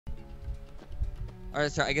Or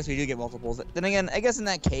sorry, I guess we do get multiples. Then again, I guess in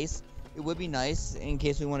that case, it would be nice in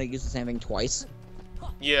case we want to use the same thing twice.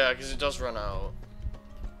 Yeah, because it does run out.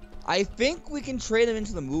 I think we can trade them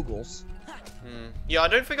into the Moogles. Yeah, I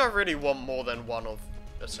don't think I really want more than one of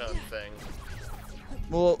a certain thing.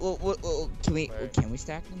 Well, can we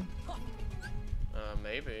stack them?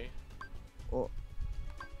 Maybe. Well,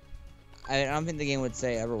 I don't think the game would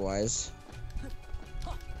say otherwise.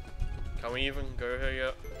 Can we even go here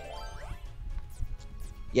yet?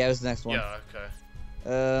 Yeah, it was the next one. Yeah, okay.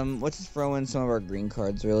 Let's just throw in some of our green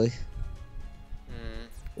cards, really.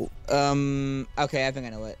 Okay, I think I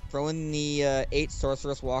know it. Throw in the 8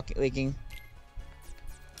 Sorceress Waking.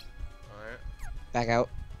 Alright. Back out.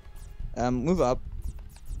 Move up.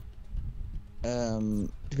 Do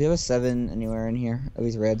we have a 7 anywhere in here? Of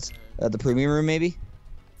these reds? The premium room, maybe?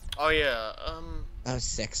 Oh, yeah, Oh,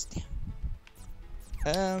 6.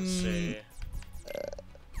 Damn. Let's see.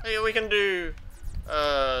 Hey, we can do,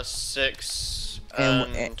 6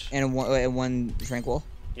 and one Tranquil?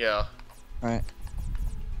 Yeah. Alright.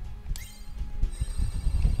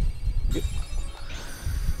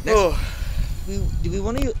 Next, do we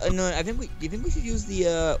want to? No, I think we. Do you think we should use the?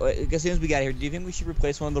 As soon as we got here, do you think we should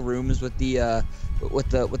replace one of the rooms with the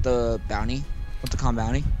bounty, with the calm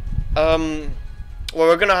bounty? Well,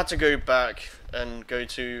 we're gonna have to go back and go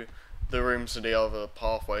to the rooms of the other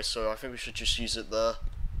pathway, so I think we should just use it there.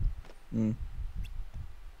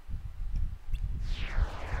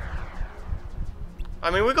 I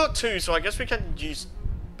mean, we got 2, so I guess we can use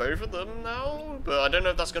both of them now, but I don't know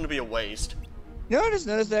if that's gonna be a waste. No, I just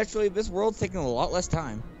noticed that actually this world's taking a lot less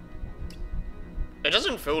time. It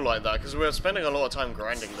doesn't feel like that, because we're spending a lot of time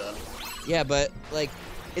grinding them. Yeah, but, like,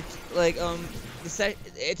 it's, like,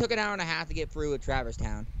 it took an hour and a half to get through with Traverse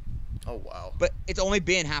Town. Oh, wow. But it's only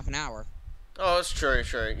been half an hour. Oh, that's true,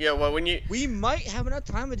 true. Yeah, well, when you... We might have enough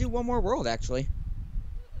time to do one more world, actually.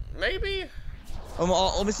 Maybe?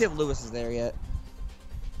 Let me see if Lewis is there yet.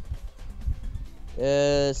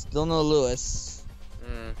 Still no Lewis.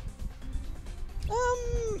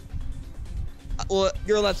 Well,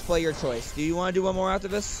 your Let's Play, your choice. Do you want to do one more after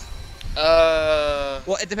this?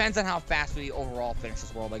 Well, it depends on how fast we overall finish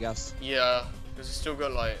this world, I guess. Yeah, because we still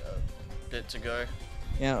got, like, a bit to go.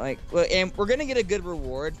 Yeah, like, well, and we're gonna get a good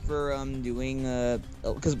reward for, doing,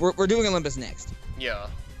 because we're doing Olympus next. Yeah.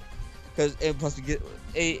 Because, plus we get,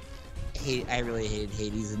 I really hate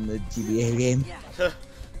Hades in the GBA game.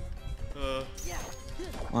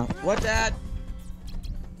 What, Dad?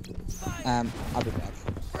 I'll be back.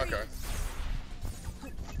 Okay.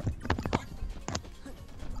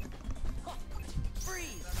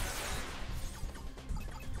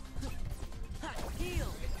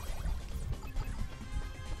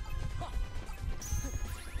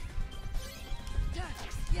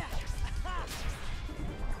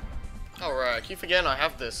 Alright, I keep forgetting I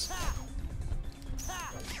have this.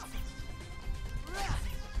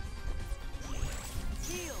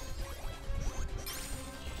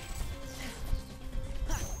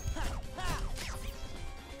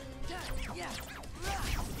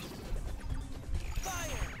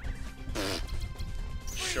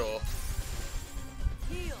 Sure.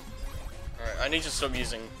 Alright, I need to stop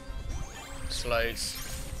using slates.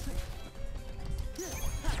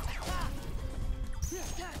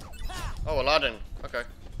 Oh, Aladdin. Okay.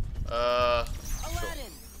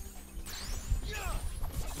 Aladdin. Sure.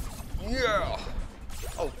 Yeah.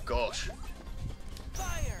 Oh gosh.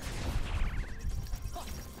 Fire.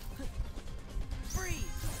 Freeze.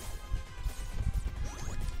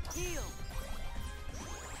 Heal.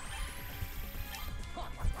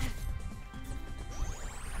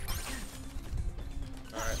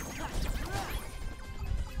 Alright.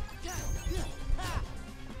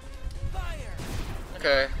 Fire.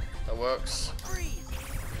 Okay, that works. Freeze.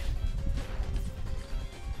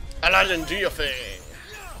 Aladdin, do your thing.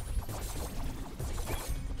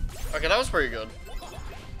 Okay, that was pretty good.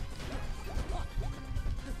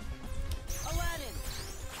 Aladdin.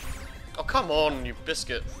 Oh, come on, you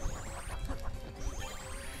biscuit.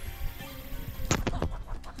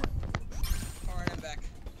 Alright, I'm back.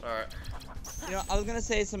 Alright. You know, I was gonna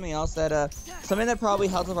say something else that, something that probably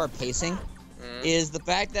helps with our pacing is the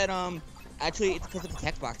fact that, actually it's because of the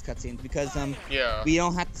text box cutscenes, because, Yeah. we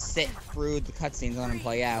don't have to sit through the cutscenes on and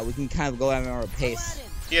play out. We can kind of go at our pace.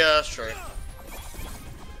 Aladdin. Yeah, that's true.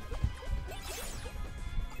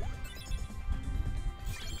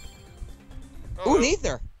 Ooh,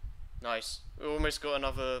 neither! Nice. We almost got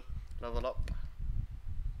another level up.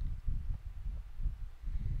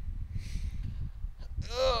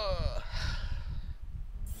 Ugh.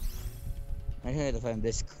 I had to find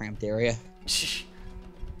this cramped area.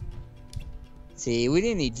 See, we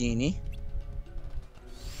didn't need Genie.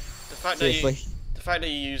 Seriously. The fact that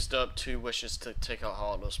you used up 2 wishes to take out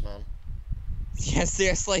Heartless, man. Yeah,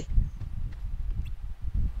 seriously.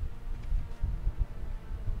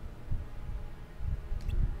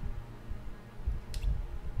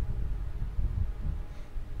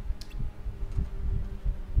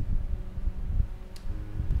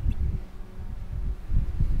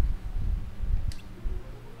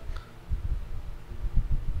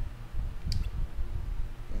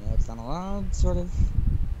 It's not allowed, sort of.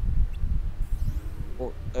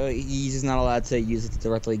 Or, he's just not allowed to use it to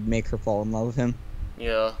directly make her fall in love with him.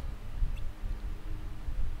 Yeah.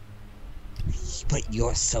 But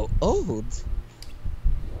you're so old.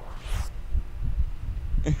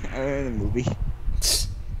 The movie. It's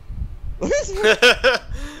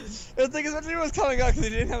like especially when it was coming out because he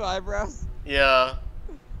didn't have eyebrows. Yeah.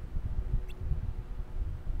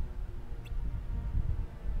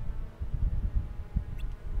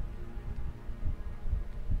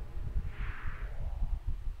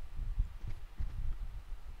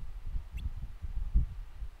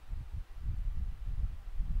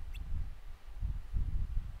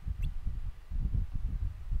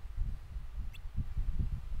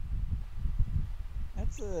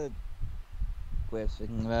 That's a way of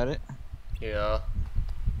thinking about it. Yeah.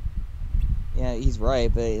 Yeah, he's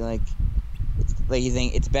right, but like, it's like you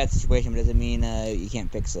think it's a bad situation, but doesn't mean you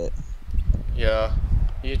can't fix it. Yeah.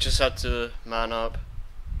 You just had to man up.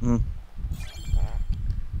 Hmm.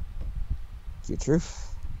 It's the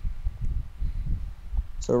truth.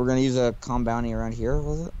 So we're gonna use a calm bounty around here,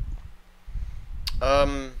 was it?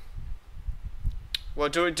 Well,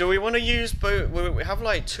 do we want to use both? We have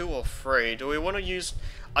like 2 or 3. Do we want to use?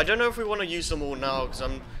 I don't know if we want to use them all now because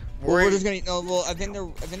I'm Well, worried. we're just gonna no. Well,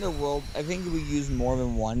 I think we use more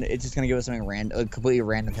than one. It's just gonna give us something random, a completely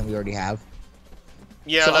random thing we already have.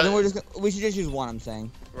 Yeah. So I think we should just use one. I'm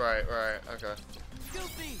saying. Right. Okay.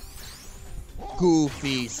 Goofy.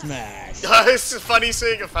 Goofy smash. It's funny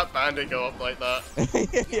seeing a fat bandit go up like that.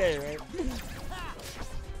 Yeah, you're right.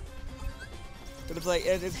 But it's like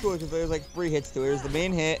it's cool because there's like 3 hits to it. There's the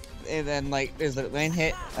main hit, and then like there's the main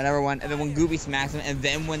hit, another one, and then when Goofy smacks them, and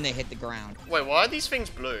then when they hit the ground. Wait, why are these things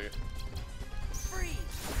blue? Freeze.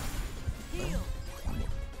 Heal.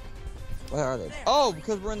 Where are they? Oh,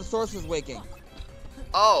 because we're in the Sorcerer's Waking.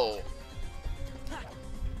 Oh.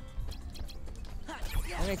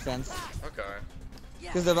 That makes sense. Okay.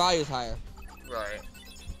 Because the value is higher. Right.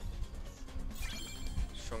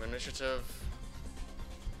 Strong initiative.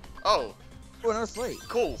 Oh. Oh, another slate.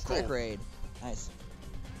 Cool. Strike Cool. raid. Nice.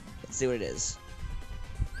 Let's see what it is.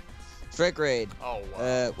 Strike raid. Oh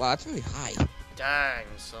wow. Wow, that's really high. Dang,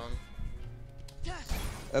 son.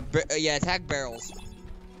 Yeah, attack barrels.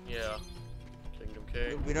 Yeah. Kingdom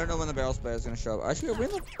King. We don't know when the barrel spider is gonna show up. Actually,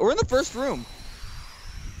 we're in the first room.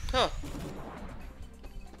 Huh.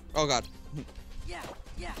 Oh god. Yeah.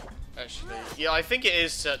 Actually, yeah, I think it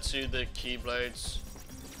is set to the Keyblades.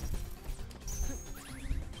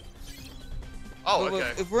 Oh,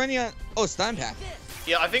 okay. If we're in the Stein Pack.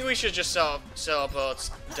 Yeah, I think we should just set up a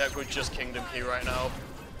deck with just Kingdom Key right now.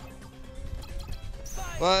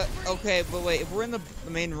 But okay, but wait, if we're in the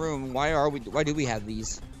main room, why do we have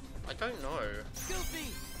these? I don't know.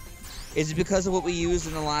 Goofy. Is it because of what we used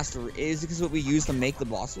in the last? Is it because of what we used to make the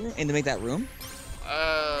boss room and to make that room?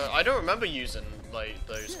 I don't remember using like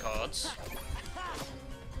those cards.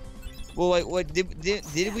 Well, like, what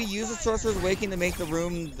did we use the Sorcerer's Waking to make the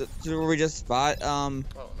room to where we just fought Oh,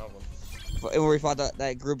 another one. where we fought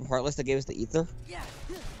that group of Heartless that gave us the ether? Yeah.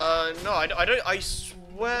 No, I don't. I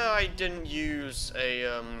swear I didn't use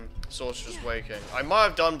a Sorcerer's Waking. I might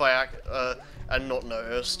have done by and not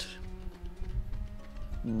noticed.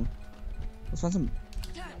 Hmm. Let's find some.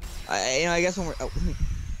 I guess when we're. Oh,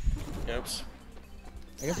 Oops.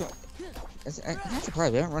 I guess I'm not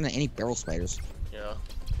surprised we haven't run into any barrel spiders. Yeah.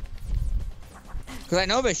 Cause I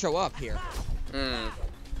know they show up here. Hmm.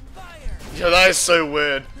 Fire. Yeah, that is so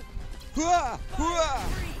weird. Hooah! Hooah!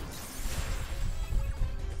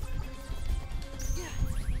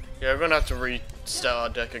 Yeah, we're gonna have to reset our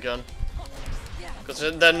deck again. Because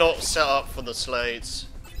they're not set up for the slates.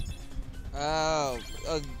 Oh,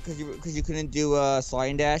 cause you couldn't do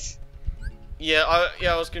sliding dash. Yeah,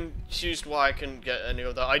 I was confused why I couldn't get any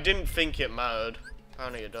of that. I didn't think it mattered.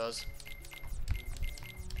 Apparently it does.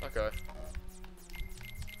 Okay.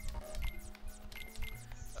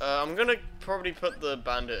 I'm gonna probably put the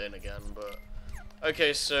bandit in again, but...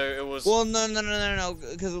 Okay, so it was... Well, no,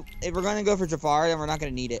 because if we're gonna go for Jafar, then we're not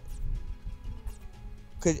gonna need it.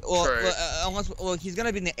 Cause unless he's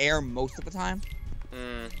gonna be in the air most of the time.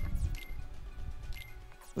 Hmm.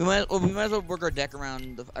 We might as well work our deck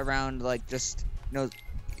around like just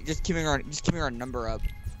just keeping our number up.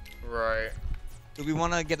 Right. So we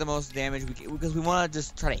want to get the most damage because we want to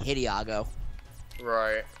just try to hit Iago.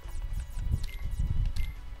 Right.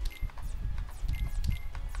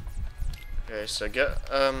 Okay, so get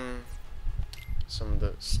some of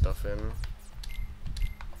the stuff in.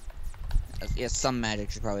 Yeah, some magic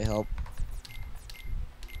should probably help.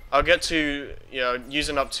 I'll get to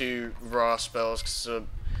using up to raw spells because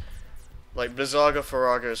like Blizzaga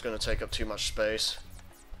Faraga is going to take up too much space.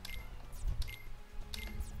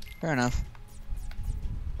 Fair enough.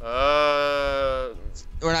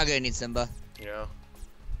 We're not gonna need Simba. Yeah.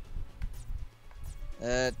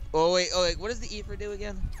 Oh wait, what does the Ether do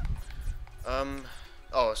again?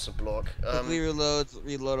 Oh, it's a block. Quickly reloads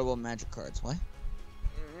reloadable magic cards. What?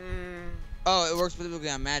 Oh, it works specifically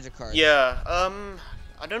on magic cards. Yeah.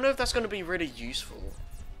 I don't know if that's going to be really useful.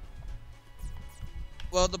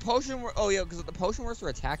 Well, the potion. Oh yeah, because the potion works for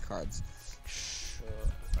attack cards. Sure.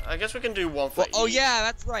 I guess we can do one for Well, oh each. yeah,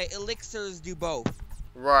 that's right. Elixirs do both.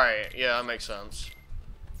 Right. Yeah, that makes sense.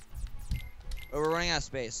 But we're running out of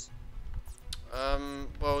space.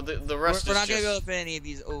 Well, the rest We're is not gonna just... be able to fit any of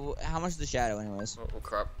these. Oh, how much is the shadow, anyways? Oh,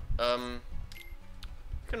 crap. Can...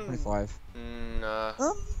 25. Nah. I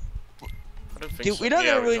don't think Dude, so. we don't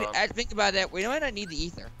Yeah, really can't. think about that. We might not need the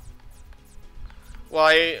ether.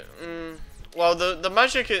 Why? Well, the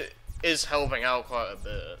magic is helping out quite a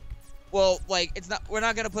bit. Well, like it's not. We're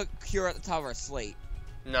not gonna put cure at the top of our slate.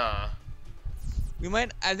 Nah. We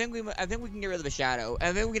might. I think we can get rid of the shadow.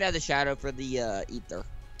 I think we can add the shadow for the ether.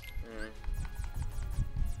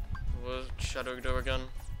 What does Shadow do again?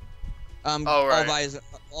 Oh, right.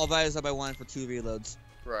 All values up by 1 for 2 reloads.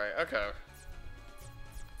 Right. Okay.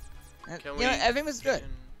 You know, I think that's good.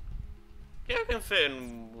 Yeah, I can fit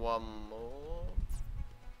in one more.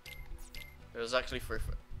 It was actually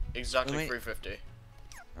exactly 350.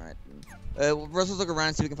 Alright. Russell's look around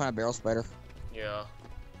and see if we can find a barrel spider. Yeah.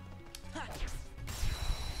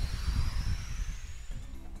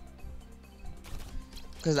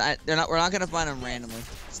 Because we're not gonna find them randomly.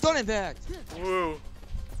 Stun impact. Woo.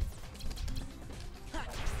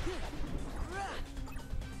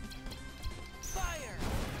 Fire!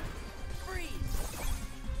 Freeze!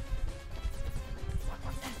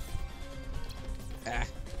 Ah.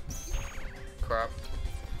 Crap.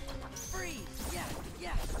 Freeze! Yeah,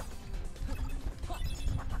 yeah.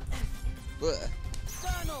 Ugh.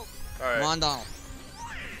 Donald! Alright. Come on, Donald.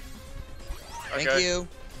 Okay. Thank you.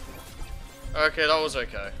 Okay, that was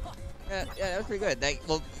okay. Yeah, that was pretty good.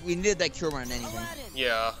 Well, we needed that cure more than anything. Aladdin!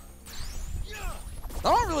 Yeah.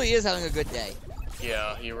 Donald really is having a good day.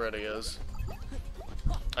 Yeah, he really is.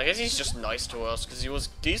 I guess he's just nice to us because he was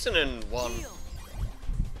decent in one. Heal!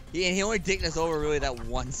 He only dicked us over really that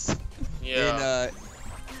once. Yeah.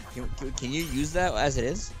 And, can you use that as it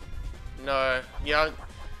is? No. Yeah.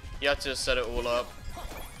 You have to set it all up.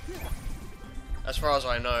 As far as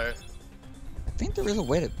I know. I think there is a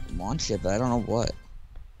way to launch it, but I don't know what.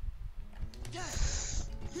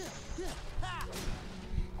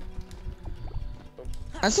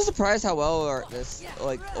 I'm so surprised how well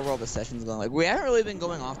overall the session's going. Like, we haven't really been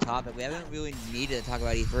going off topic. We haven't really needed to talk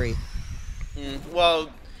about E3.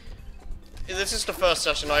 Well, this is the first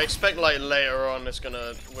session. I expect like later on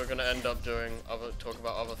we're gonna end up talk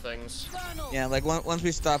about other things. Donald! Yeah, like once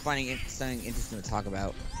we start finding something interesting to talk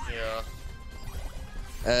about. Yeah.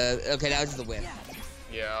 Okay, that was just a whiff.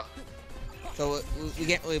 Yeah. So we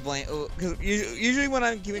can't really blame, because usually when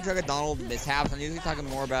I'm keeping track of Donald mishaps, I'm usually talking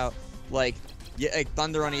more about like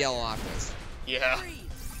Thunder on the Yellow Aquas. Yeah. Freeze!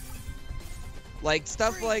 Like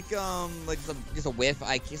stuff like just a whiff.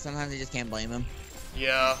 Sometimes I just can't blame him.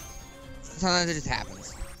 Yeah. Sometimes it just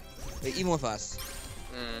happens. Like, even with us.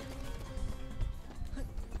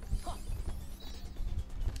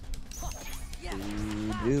 Yeah.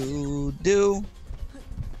 Do.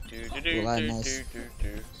 Aladdin. Aladdin!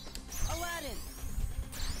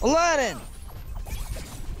 Aladdin.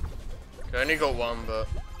 Okay, I only got one, but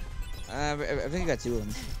I think I got 2 of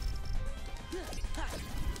them.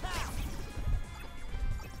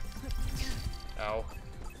 ow.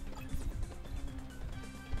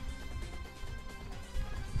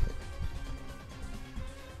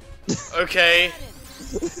 Okay.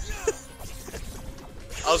 Aladdin!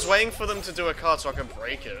 I was waiting for them to do a card so I can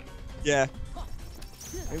break it. Yeah.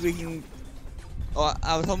 Maybe we can. Oh,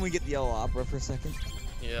 I was hoping we get the Yellow Opera for a second.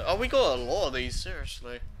 Yeah. Oh, we got a lot of these,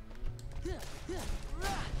 seriously.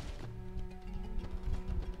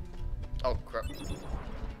 Oh, crap.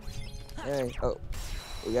 Hey. Oh.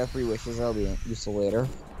 We got 3 wishes. That'll be useful later.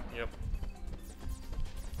 Yep.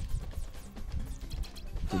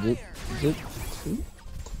 Doop, doop, doop.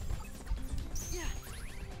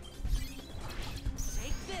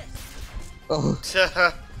 Take this! Oh.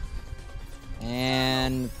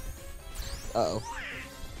 And uh-oh.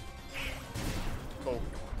 Cool.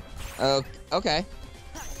 Okay.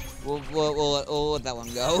 We'll let that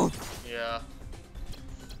one go. Yeah.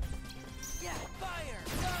 Yeah, fire!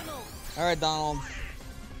 Donald! Alright, Donald.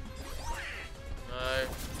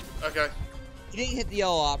 No. Okay. He didn't hit the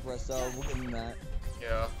yellow opera, so we'll give him that.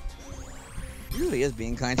 Yeah. He really is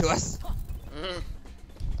being kind to us. Mhm.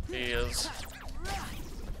 He is.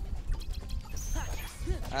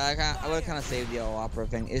 I would have kind of saved the yellow opera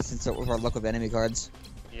thing, since it was our luck with enemy cards.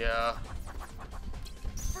 Yeah.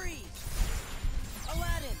 Freeze!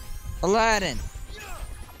 Aladdin! Aladdin.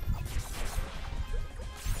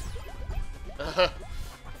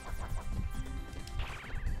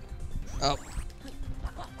 Oh.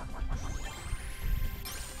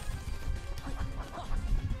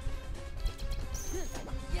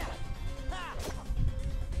 Yeah! Ha!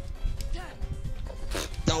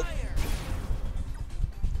 Nope. Fire!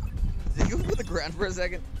 Did you go for the ground for a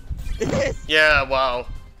second? Yeah, wow.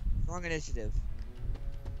 Wrong initiative.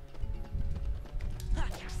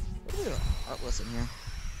 Oh, listen here.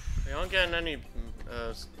 We aren't getting any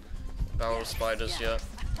barrel spiders yet.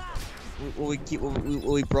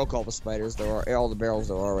 We broke all the spiders there are, all the barrels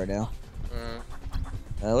there are right now.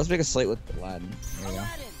 Let's make a slate with Aladdin. There we go.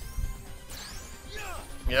 Aladdin!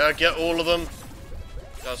 Yeah, get all of them.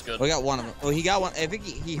 That's good. We got one of them. Oh, he got one. I think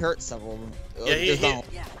he hurt several of them. Yeah, Yeah!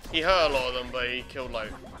 he hurt a lot of them, but he killed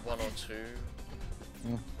like one or two.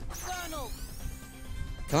 Donald!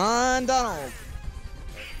 Come on, Donald.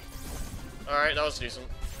 Alright, that was decent.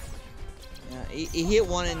 Yeah, he hit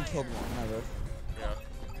one and killed one. Never. Yeah.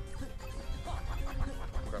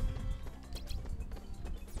 Crap.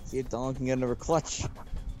 See if Donald can get another clutch.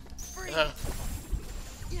 Freeze!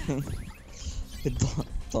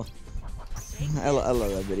 I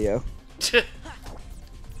love that video.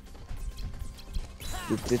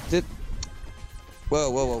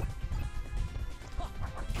 Whoa.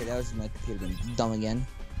 Okay, that was my computer being dumb again.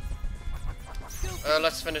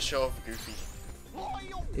 Let's finish off Goofy.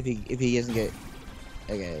 If he doesn't get,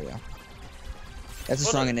 okay, there we go. That's a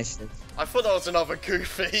strong initiative. I thought that was another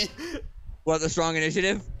Goofy. What, the strong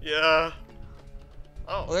initiative? Yeah.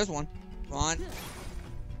 Oh, Oh. there's one. Come on.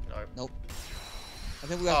 No. Nope. I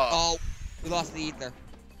think we got. Oh, we lost the ether.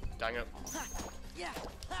 Dang it. Yeah!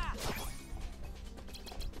 Ha!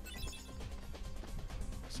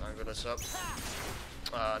 So I'm gonna sub.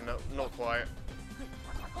 No, not quite.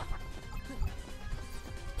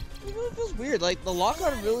 It feels weird. Like the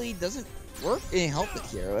lockout really doesn't work and help it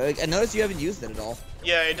here. Like, I noticed you haven't used it at all.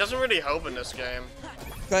 Yeah, it doesn't really help in this game.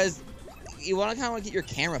 Because you want to kind of get your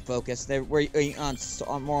camera focused there, where you're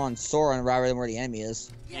more on Sora rather than where the enemy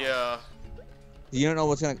is. Yeah. You don't know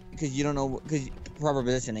what's gonna, because you don't know, because proper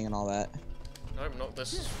positioning and all that. Nope, not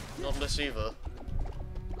this either.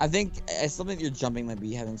 I still think your jumping might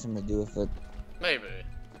be having something to do with it. Maybe.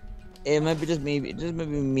 It might be just maybe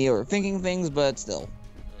me overthinking things, but still.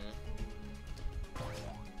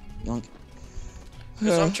 Yoink.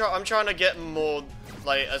 Because I'm trying to get more,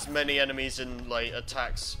 like, as many enemies in, like,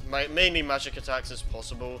 attacks, mainly magic attacks as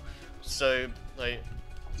possible. So, like,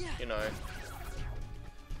 you know.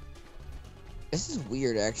 This is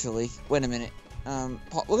weird, actually. Wait a minute. Look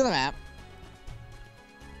at the map.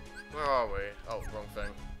 Where are we? Oh, wrong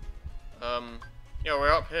thing. Yeah,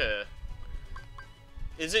 we're up here.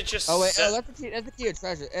 Is it just? Oh wait, that's the key to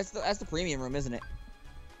treasure. That's the premium room, isn't it?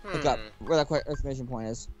 Look up where that exclamation point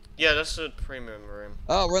is. Yeah, that's the premium room.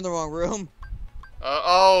 Oh, we're in the wrong room.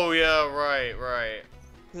 Oh yeah, right.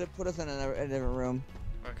 Put us in a different room.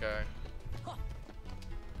 Okay.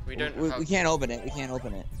 We don't. We can't open it. We can't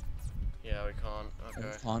open it. Yeah, we can't. Okay.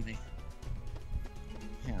 It's on me.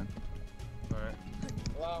 Hang on. Alright.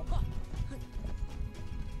 Hello.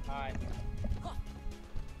 Hi.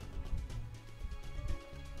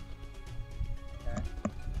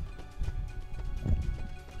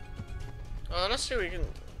 Let's see if we can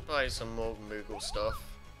buy some more Moogle stuff.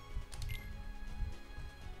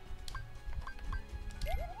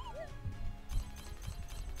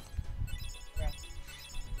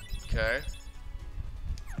 Okay.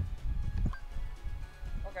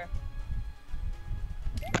 Okay.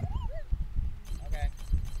 Okay.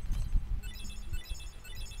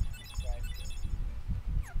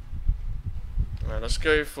 Alright, let's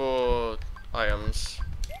go for items.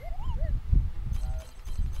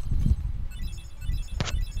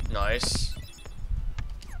 Nice.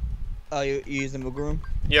 Oh, you use the Moogle room?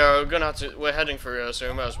 Yeah, we're gonna have to. We're heading through here, so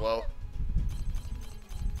we might as well.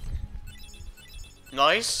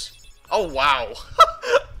 Nice. Oh wow.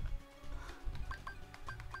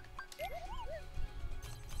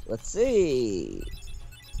 Let's see.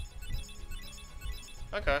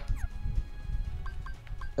 Okay.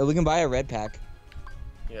 Oh, we can buy a red pack.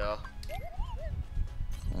 Yeah.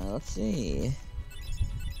 Let's see.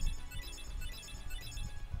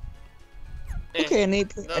 Eh, Okay, an 8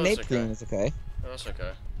 that an was 8 okay. premium is okay. That's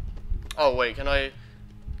okay. Oh wait, can I?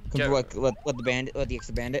 Get... What the bandit? What the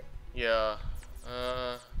extra bandit? Yeah.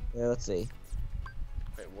 Yeah, let's see.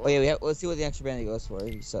 Wait, Oh what? yeah, let's see what the extra bandit goes for.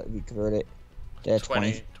 If you convert it to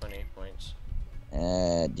 20 points.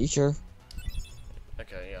 You sure?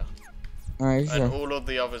 Okay, yeah. All right, sure. And all of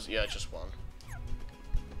the others, yeah, just one.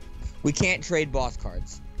 We can't trade boss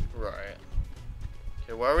cards. Right.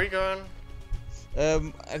 Okay, where are we going?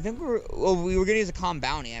 I think we were gonna use a calm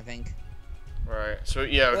bounty. I think. Right. So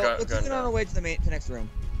yeah, we're Let's going get on our way to the next room.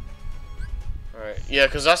 Right. Yeah,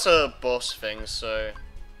 because that's a boss thing. So,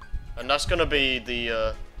 and that's gonna be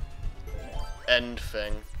the end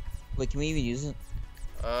thing. Wait, can we even use it?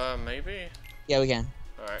 Maybe. Yeah, we can.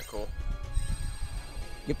 All right. Cool.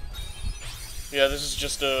 Yep. Yeah, this is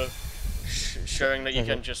just showing that you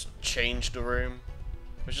can just change the room,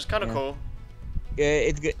 which is kind of cool. Yeah,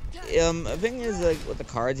 it's good. The thing is, like, with the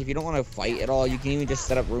cards, if you don't want to fight at all, you can even just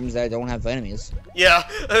set up rooms that don't have enemies. Yeah,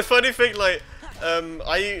 a funny thing, like,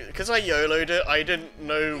 because I YOLO'd it, I didn't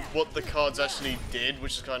know what the cards actually did,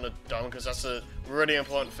 which is kind of dumb, because that's a really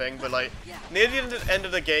important thing, but, like, near the end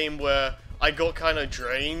of the game where I got kind of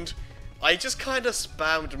drained, I just kind of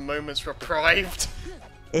spammed Moments Reprived.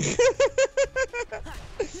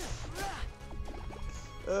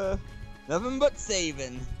 Nothing but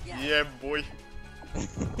saving. Yeah, boy.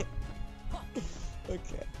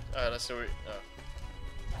 Okay. Alright, let's see what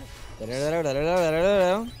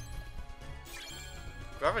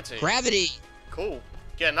Gravity. Gravity. Cool.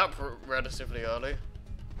 Getting that relatively early.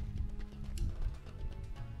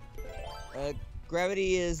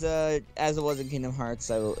 Gravity is as it was in Kingdom Hearts.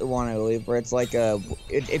 I believe, where it's like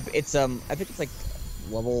it's I think it's like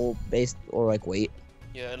level based or like weight.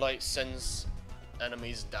 Yeah, it like sends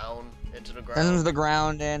enemies down into the ground. Sends them to the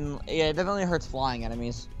ground, and yeah, it definitely hurts flying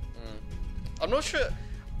enemies. I'm not sure.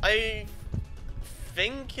 I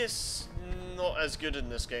think it's not as good in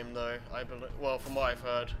this game though. I believe. Well, from what I've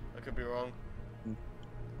heard, I could be wrong. I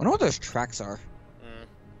wonder what those tracks are.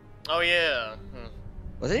 Oh yeah.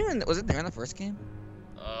 Was it there in the first game?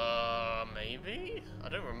 Maybe. I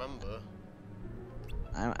don't remember.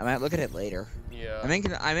 I might look at it later. Yeah. I mean,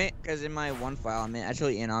 because in my one file, I'm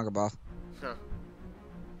actually in Agrabah. Huh.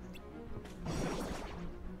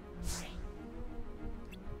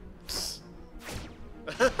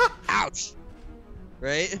 Ouch!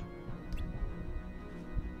 Right?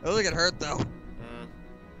 Oh, look, it hurt though.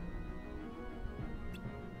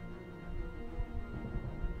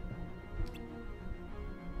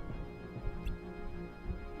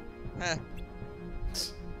 Huh.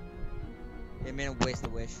 It made him waste the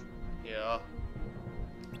wish. Yeah.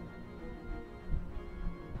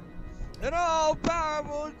 An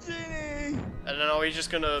all-powerful genie! And then are we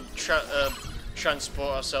just gonna transport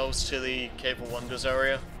ourselves to the Cave of Wonders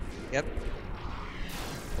area? Yep.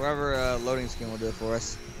 Wherever loading screen will do it for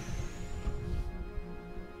us.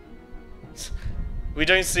 We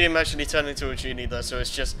don't see him actually turn into a genie though, so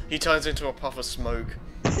it's just he turns into a puff of smoke.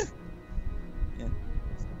 Yeah.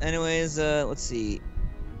 Anyways, let's see.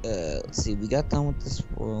 We got done with this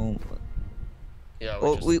room. Yeah.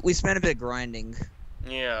 Well, we spent a bit grinding.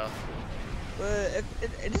 Yeah. But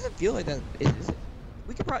it doesn't feel like that.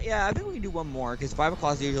 We could probably, I think we can do one more, because 5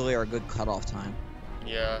 o'clock is usually our good cutoff time.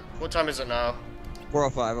 Yeah. What time is it now?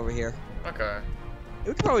 4:05 over here. Okay.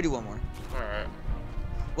 We could probably do one more. Alright.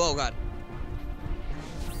 Whoa, God.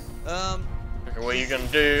 Okay, what are you gonna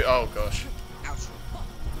do? Oh, gosh. Ouch.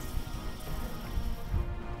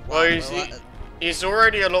 Well, he's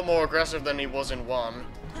already a lot more aggressive than he was in 1.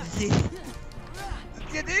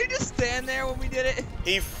 Did he just stand there when we did it?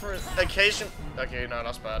 He occasionally... Okay, no,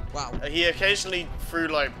 that's bad. Wow. He occasionally threw,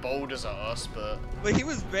 like, boulders at us, but... But he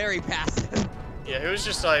was very passive. Yeah, he was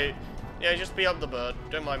just like... Yeah, just be up the bird.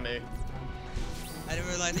 Don't mind me. I didn't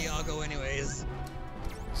realize they all go anyways.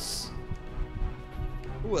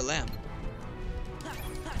 Ooh, a lamp.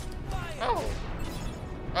 Oh.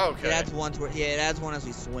 Okay. It adds one to it. Yeah, it adds one as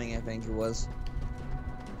we swing, I think it was.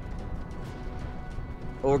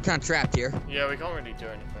 Oh, we're kind of trapped here. Yeah, we can't really do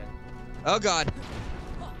anything. Oh, God.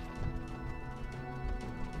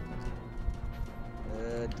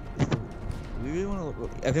 We really want to...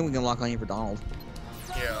 I think we can lock on here for Donald.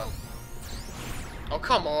 Yeah. Oh,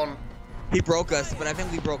 come on. He broke us, but I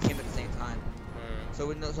think we broke him at the same time.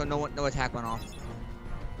 So no attack went off.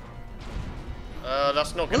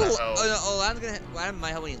 That's not gonna help. Land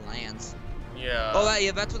might help when he lands. Yeah. Oh,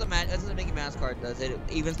 yeah, that's what the Mickey Mouse card does. It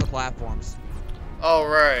evens the platforms. Oh,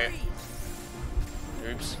 right.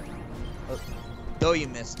 Oops. Though you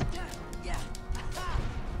missed. Yeah.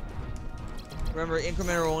 Remember,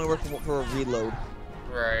 incrementer will only work for a reload.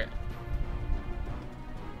 Right.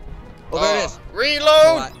 Oh, there it is.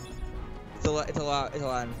 Reload! It's a lot. It's a lot. It's a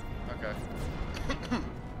lot. Okay.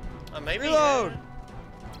 Maybe. Reload!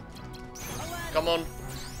 Come on.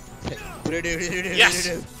 Yes!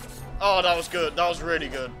 Yes! Oh, that was good. That was really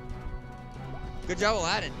good. Good job,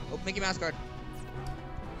 Aladdin. Oh, Mickey Mouse card.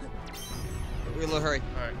 Reload, hurry.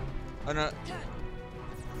 Alright. Oh, no.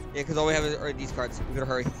 Yeah, because all we have are these cards. We gotta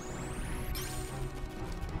hurry.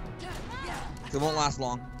 It won't last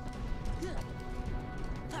long.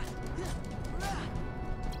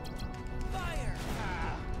 Fire.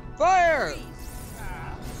 Fire! Freeze.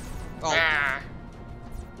 Oh. Ah.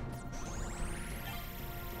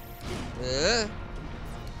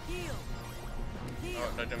 Heal.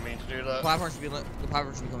 Oh, I didn't mean to do The that. platform should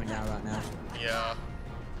be coming down about now. Yeah.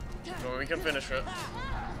 Well, we can finish it.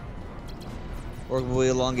 Or will we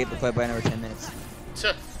elongate the fight by another 10 minutes?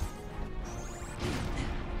 Tuh.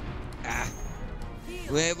 Ah.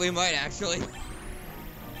 We might actually.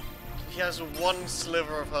 He has one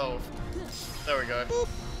sliver of health. There we go. Boop.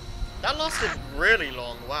 That lasted really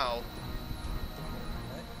long. Wow.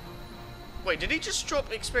 Wait, did he just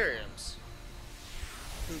drop experience?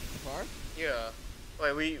 Far? Yeah.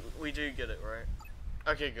 Wait, we do get it right.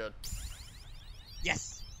 Okay, good.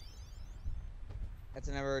 Yes. That's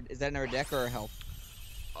another. Is that another deck or a health?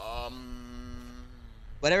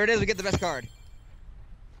 Whatever it is, we get the best card.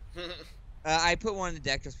 I put one in the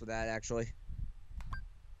deck just for that, actually.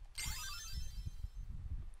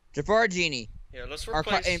 Jafar Genie. Yeah, let's Our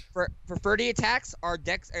replace. and for 30 attacks, our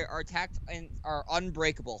decks are attacked and are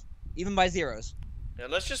unbreakable, even by zeros. Yeah,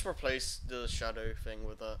 let's just replace the shadow thing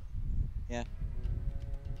with that. Yeah.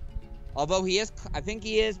 Although he is, I think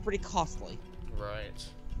he is pretty costly. Right.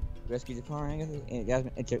 We rescued Jafar. I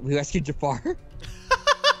guess we rescued Jafar.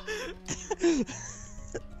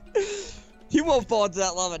 He won't fall into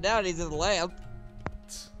that lava now. He's in the lamp.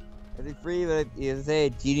 Is he free? But you say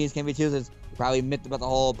genies can be choosers. You probably myth about the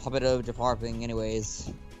whole puppet of Jafar thing,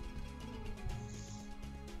 anyways.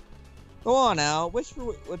 Go on now. Wish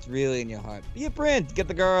for what's really in your heart. Be a prince. Get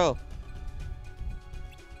the girl.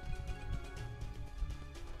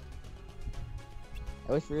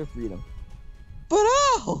 I wish for your freedom. But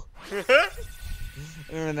oh! I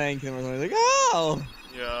remember that in Kingdom Hearts, I was like, oh!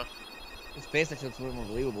 Yeah. His face actually looks a little more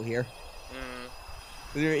believable here.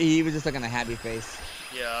 Mm. He was just like on a happy face.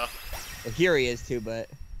 Yeah. Well, here he is too, but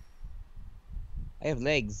I have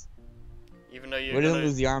legs. Even though you're We didn't gonna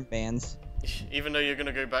lose the armbands. Even though you're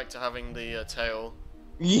gonna go back to having the tail.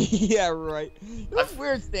 Yeah, right. That's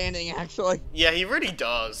weird standing, actually. Yeah, he really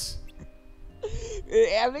does.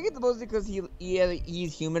 I think it's mostly because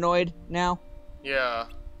he's humanoid now. Yeah.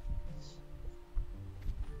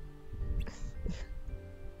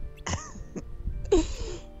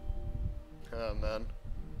 Oh man.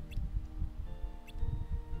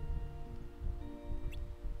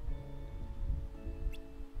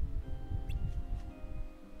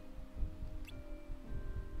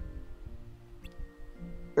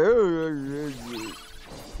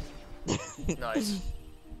 Nice.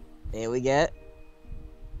 Here we get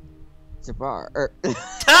Jafar.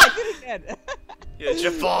 Yeah,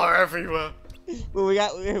 Jafar everywhere. Well, we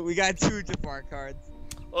got 2 Jafar cards.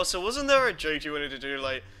 Also, wasn't there a joke you wanted to do,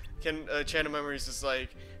 like, Chain of Memories is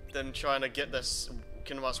like, them trying to get this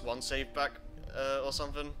Kingdom Hearts 1 save back, or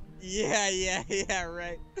something? Yeah,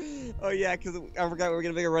 right. Oh yeah, because I forgot we were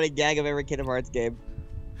gonna make a running gag of every Kingdom Hearts game.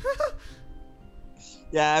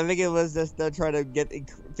 Yeah, I think it was just trying to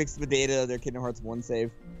fix the data of their Kingdom Hearts 1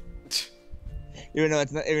 save. Even though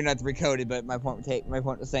it's recoded, but my point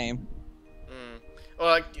the same. Or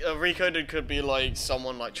like, recoded could be like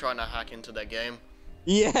someone like trying to hack into their game.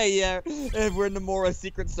 Yeah. If we're in the Mora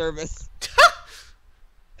Secret Service.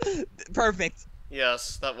 Perfect.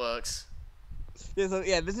 Yes, that works. Yeah, so,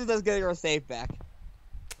 yeah, this is us getting our save back.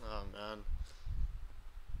 Oh man.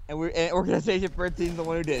 And Organization 13 is the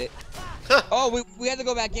one who did it. Oh, we had to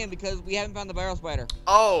go back in because we haven't found the barrel spider.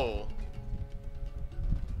 Oh.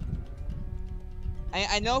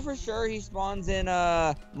 I know for sure he spawns in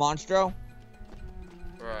Monstro.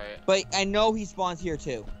 Right. But I know he spawns here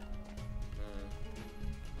too.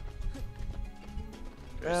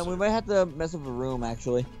 We might have to mess with the room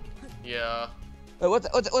actually. Yeah. Wait,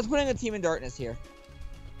 let's put in a team in darkness here.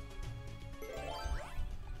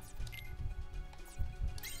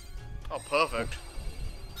 Oh, perfect.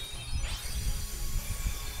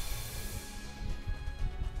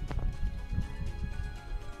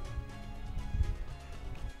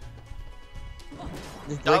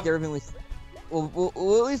 Just break everything we. We'll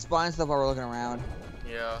at least find stuff while we're looking around.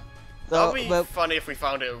 Yeah. That would be but, funny if we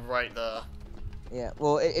found it right there. yeah,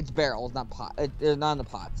 well, it's barrels, not pot. They're not in the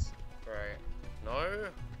pots. Right.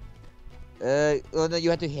 No? Well, no, you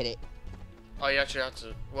have to hit it. Oh, you actually have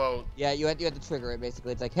to. Well. Yeah, you have to trigger it,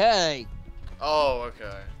 basically. It's like, hey! Oh,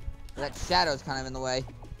 okay. That shadow's kind of in the way.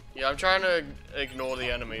 Yeah, I'm trying to ignore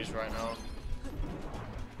the enemies right now.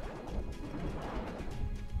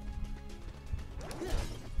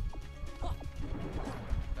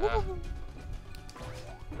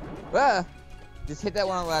 Ah! Just hit that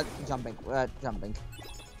one without jumping. Jumping.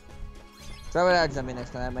 Try without jumping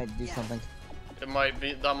next time. That might do something. It might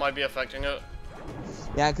be. That might be affecting it.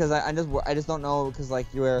 Yeah, because I just don't know, because like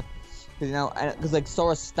because you know, because like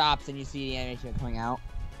Sora stops and you see the animation coming out.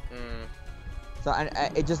 Hmm. So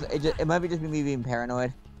it might be just me being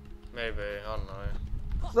paranoid. Maybe, I don't know.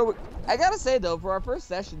 So I gotta say though, for our first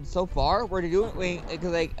session so far, we're doing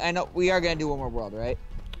because like I know we are gonna do one more world, right?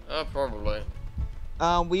 Probably.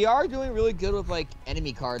 We are doing really good with like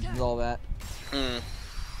enemy cards and all that. Hmm.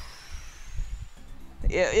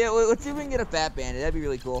 Yeah. Let's see if we can get a Fat Bandit. That'd be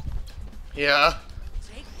really cool. Yeah.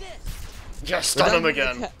 Take this. Yeah, stun him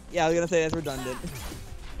again. Yeah, I was gonna say that's redundant.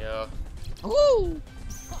 Yeah. Woo!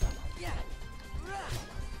 Yeah.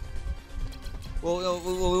 Well,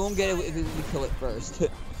 we won't get it if we kill it first.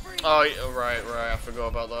 Oh, right. I forgot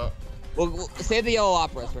about that. We'll save the yellow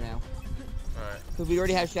operas for now, Alright. because we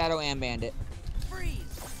already have Shadow and Bandit. Freeze.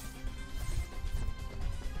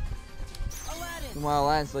 Aladdin. Meanwhile,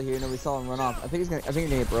 Aladdin's still here. No, we saw him run off. I think he's gonna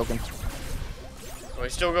get broken. We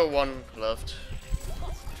still got one left.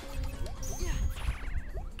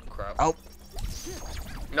 Crap. Oh.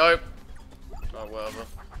 Nope. Oh, whatever.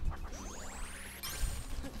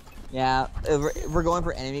 Yeah, if we're going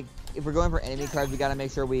for enemy cards, we gotta make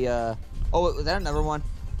sure we Oh, wait, was that another one?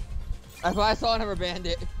 I thought I saw another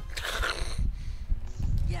Bandit.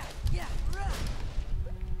 Yeah.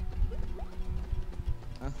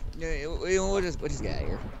 Yeah, we'll just get out of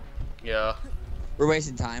here. Yeah. We're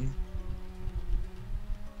wasting time.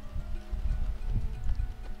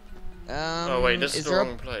 Oh wait, this is the there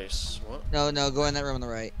wrong place. What? No, go in that room on the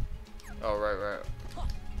right. Oh, right.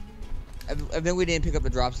 I think we didn't pick up the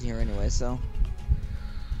drops in here anyway, so.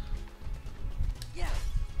 Yeah.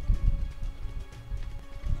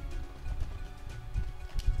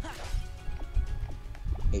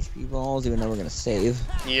 HP balls, even though we're gonna save.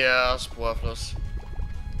 Yeah, that's worthless.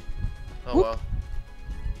 Oh Whoop. well.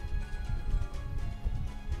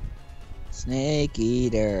 Snake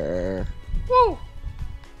Eater. Woo!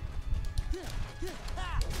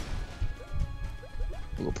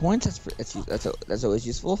 Little points. That's always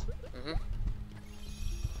useful. Mhm.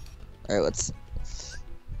 All right, let's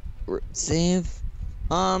save.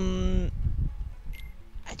 I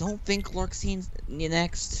don't think Larxine's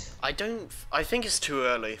next. I think it's too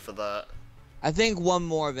early for that. I think one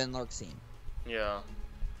more than Larxine. Yeah.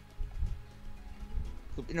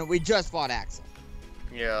 You know, we just fought Axel.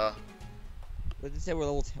 Yeah. What did it say we're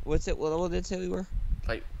level? What level did it say we were?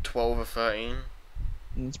 Like 12 or 13.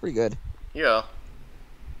 It's pretty good. Yeah.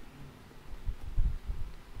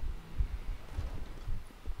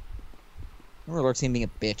 I remember Larxine being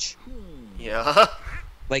a bitch. Yeah.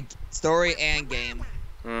 Like story and game.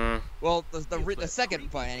 Hmm. Well, the second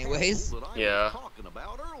fight, anyways. Yeah. Talking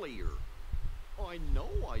about earlier. I know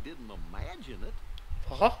I didn't imagine it.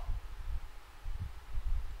 Huh?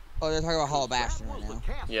 Oh, they're talking about Hollow That Bastion was right the now.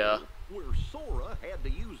 castle Yeah. where Sora had to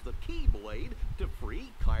use the Keyblade to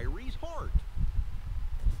free Kyrie's heart.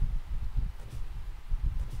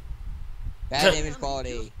 Bad image And quality.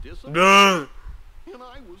 he just disappeared, No. and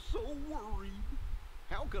I was so worried.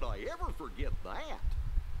 How could I ever forget that?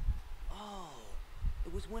 Oh,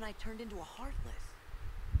 it was when I turned into a Heartless.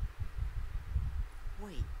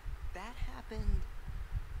 Wait, that happened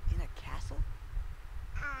in a castle?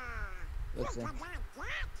 Let's see.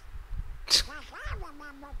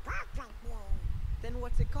 Then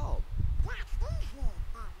what's it called?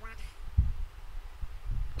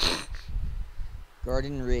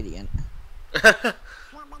 Garden Radiant.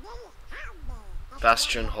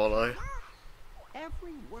 Bastion Hollow.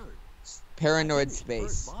 Every word. Paranoid Finished Space.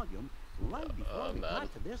 first volume right before we man.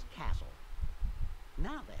 got to this castle.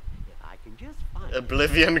 Now then, if I can just find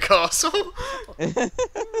Oblivion Castle. it.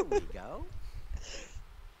 Here we go.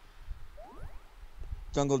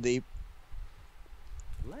 Jungle Deep.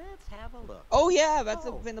 Let's have a look. Oh yeah, that's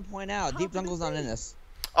the Oh. thing to point out. How Deep could it Jungle's not in be? this.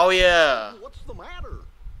 Oh yeah. What's the matter?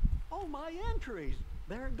 Oh, my entries.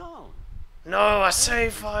 They're gone. No, a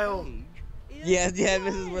save file. Page is Yeah,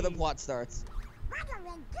 this is where the blank. plot starts.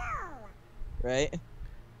 Right?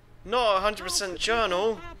 Not How 100% could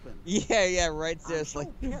journal. that happen? Yeah, right. I'm Seriously.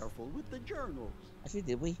 so careful with the journals. Actually,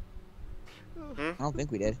 did we? Hmm? I don't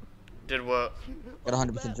think we did. Did what? Got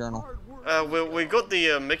 100% journal. We got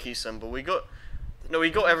the Mickey symbol. We got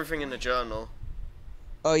everything in the journal.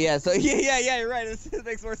 Oh yeah, so yeah, you're right. This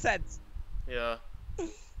makes more sense. Yeah.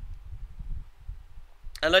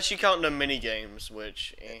 Unless you count the mini games,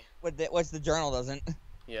 which. What's the journal doesn't?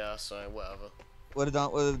 Yeah, so whatever. What did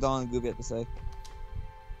Don and Goofy have to say?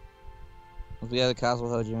 If we had a castle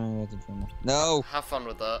without you, we have to journal. No. Have fun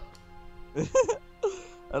with that.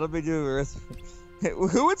 I don't be doing risk.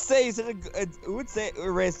 Who would say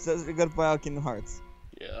Erase such a good file Kingdom Hearts?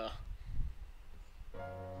 Yeah.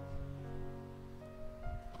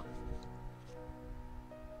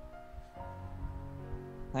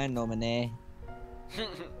 I know, man.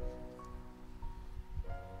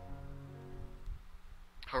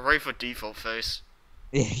 Hooray for default face.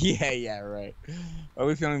 Yeah, right. Oh,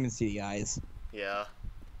 we don't even see the eyes. Yeah.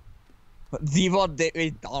 Default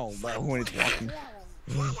Donald, bro, when it's walking.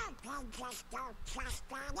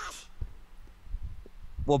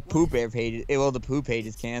 Well, the poo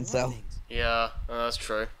pages can, so. Yeah, that's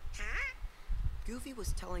true. Goofy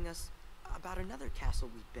was telling us about another castle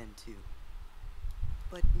we've been to.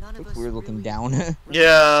 But none of us Weird looking really down.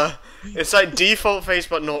 Yeah. It's like default face,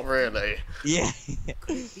 but not really. Yeah.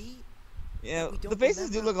 Could it be? Yeah, We don't the faces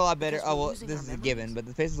do remember look a lot better. because Oh, we're well, losing this our is a memories? given, but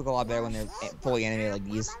the faces look a lot better when they're fully animated like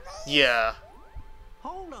these. Yeah.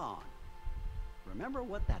 Hold on. Remember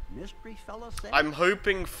what that mystery fella said? I'm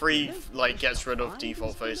hoping 3 like gets rid of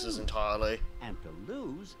default faces entirely. And to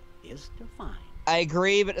lose is to find. I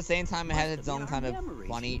agree, but at the same time, it has its own kind of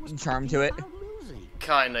funny charm to it.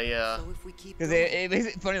 Kinda, yeah. So if we keep Because going, it makes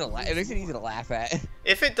it funny to laugh. It makes it easy to laugh at.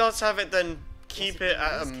 If it does have it, then keep it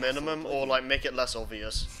at a minimum, or like make it less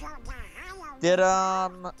obvious. Did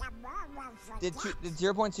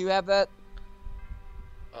 0.2 have that?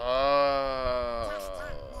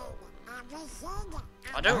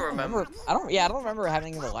 I don't remember. I don't remember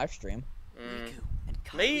having it in the live stream. Riku and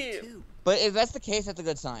Kairi Me. too. But if that's the case, that's a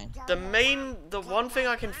good sign. The one thing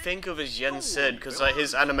I can think of is Yen Sid, because like,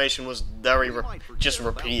 his animation was very just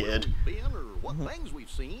repeated. What things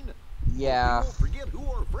we've seen. Yeah. Don't forget who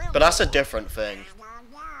our friends But that's a are. different thing.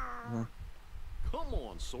 Come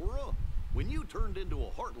on, Sora. When you turned into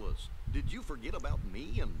a Heartless, did you forget about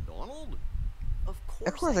me and Donald? Of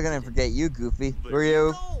Of course I I'm gonna didn't. forget you, Goofy. There Were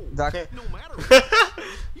you, go. Doc? No matter what,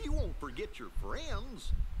 you won't forget your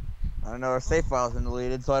friends. I don't know. Our save file's been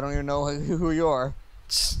deleted, so I don't even know who you are.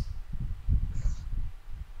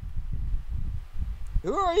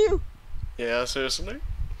 Who are you? Yeah, seriously.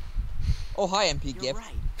 Oh, hi, MP You're Gift.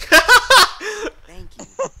 right. Thank you,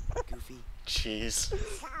 Goofy. Jeez.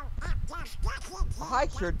 Oh, hi,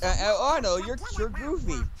 Cure. Oh, I know. You're Cure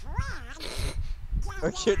Goofy.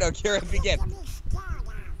 Or Cure, no, Cure MP Gift.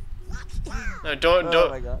 No, Oh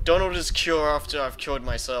my God. Donald is cure after I've cured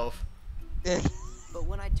myself. But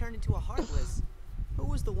when I turned into a Heartless, who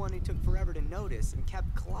was the one who took forever to notice and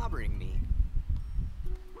kept clobbering me?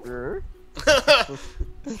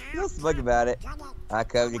 You'll smug about it. How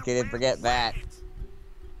come you couldn't forget that?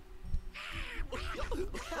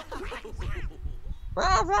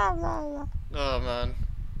 Oh man.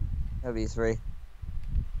 That'd be free.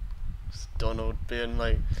 It's Donald being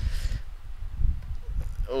like,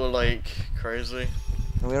 all like crazy.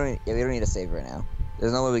 We don't need a save right now.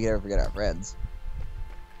 There's no way we can ever forget our friends.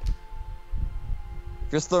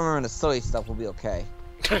 If you're still remembering the silly stuff, we'll be okay.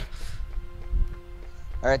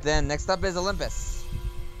 Alright then, next up is Olympus.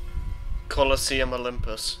 Colosseum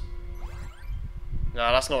Olympus.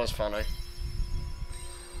 Nah, that's not as funny.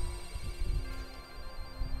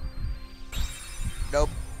 Nope.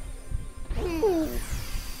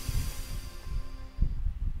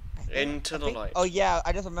 Into the light. Oh yeah,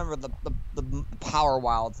 I just remember the power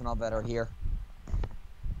wilds and all that are here.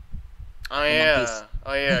 Oh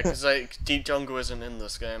yeah, because like Deep Jungle isn't in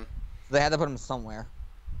this game. So they had to put them somewhere.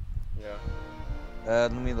 Yeah.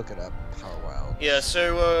 Let me look it up. Power wild. Yeah.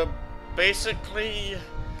 So basically,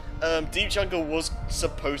 Deep Jungle was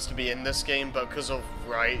supposed to be in this game, but because of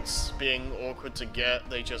rights being awkward to get,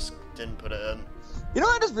 they just didn't put it in. You know,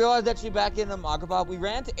 I just realized actually back in Agrabah, we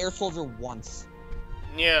ran into Air Soldier once,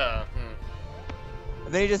 Yeah.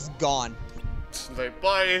 and then he just gone. Like,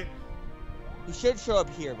 bye. He should show up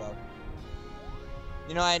here though.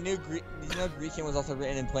 You know, I knew Grecian was also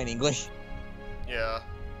written in plain English. Yeah.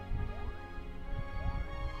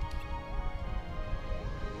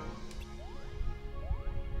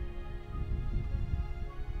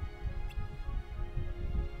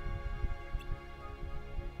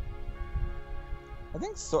 I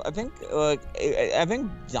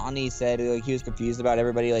think Johnny said like he was confused about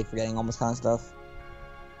everybody like forgetting all this kind of stuff.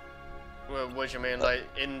 Well, what do you mean, like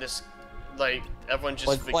in this, like everyone just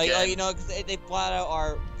Like, forget. you know, 'cause they flat out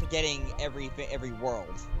are forgetting every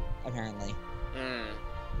world, apparently. Hmm.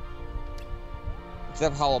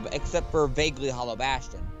 Except for vaguely Hollow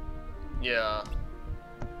Bastion. Yeah.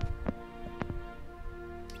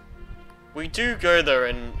 We do go there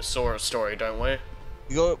in Sora's story, don't we?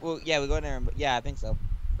 We go, well, yeah, we go in there, and, yeah, I think so.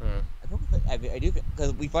 Hmm. I do,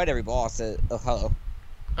 because we fight every boss of Hollow.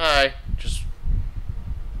 Hi, just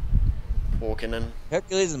walking in.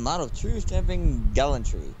 Hercules is a model of true stamping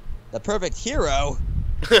gallantry. The perfect hero.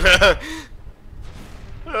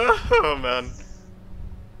 Oh man.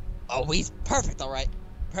 Oh, he's perfect, alright.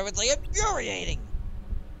 Perfectly infuriating.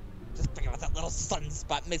 Just think about that little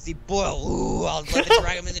sunspot makes me boil. Ooh, I'll let it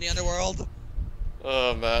drag him into the underworld.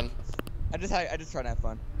 Oh man. I just try to have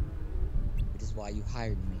fun. Which is why you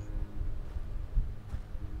hired me.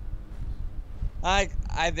 Hi,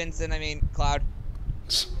 Vincent. I mean, Cloud.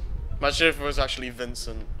 Imagine if it was actually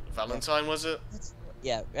Vincent Valentine, was it?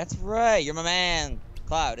 That's right. You're my man,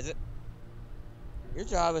 Cloud. Is it? Your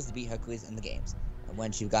job is to beat Hercules in the games, and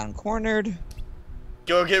once you've gotten cornered,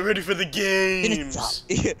 Go get ready for the finish games.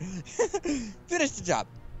 the job. Finish the job.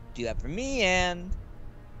 Do that for me, and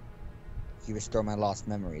you restore my lost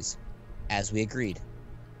memories, as we agreed.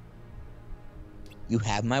 You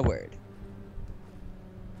have my word.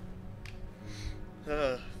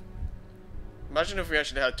 Imagine if we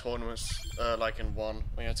actually had tournaments like in one.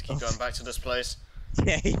 We had to keep going back to this place.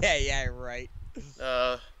 Yeah, right.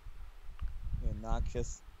 Uh, You're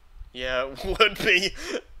obnoxious. yeah, it would be.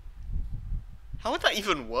 How would that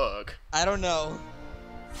even work? I don't know.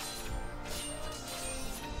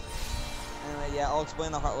 Anyway, yeah, I'll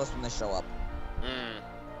explain the Heartless when they show up. Hmm.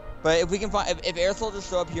 But if we can find, if air soldiers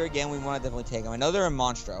show up here again, we want to definitely take them. I know they're in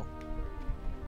Monstro.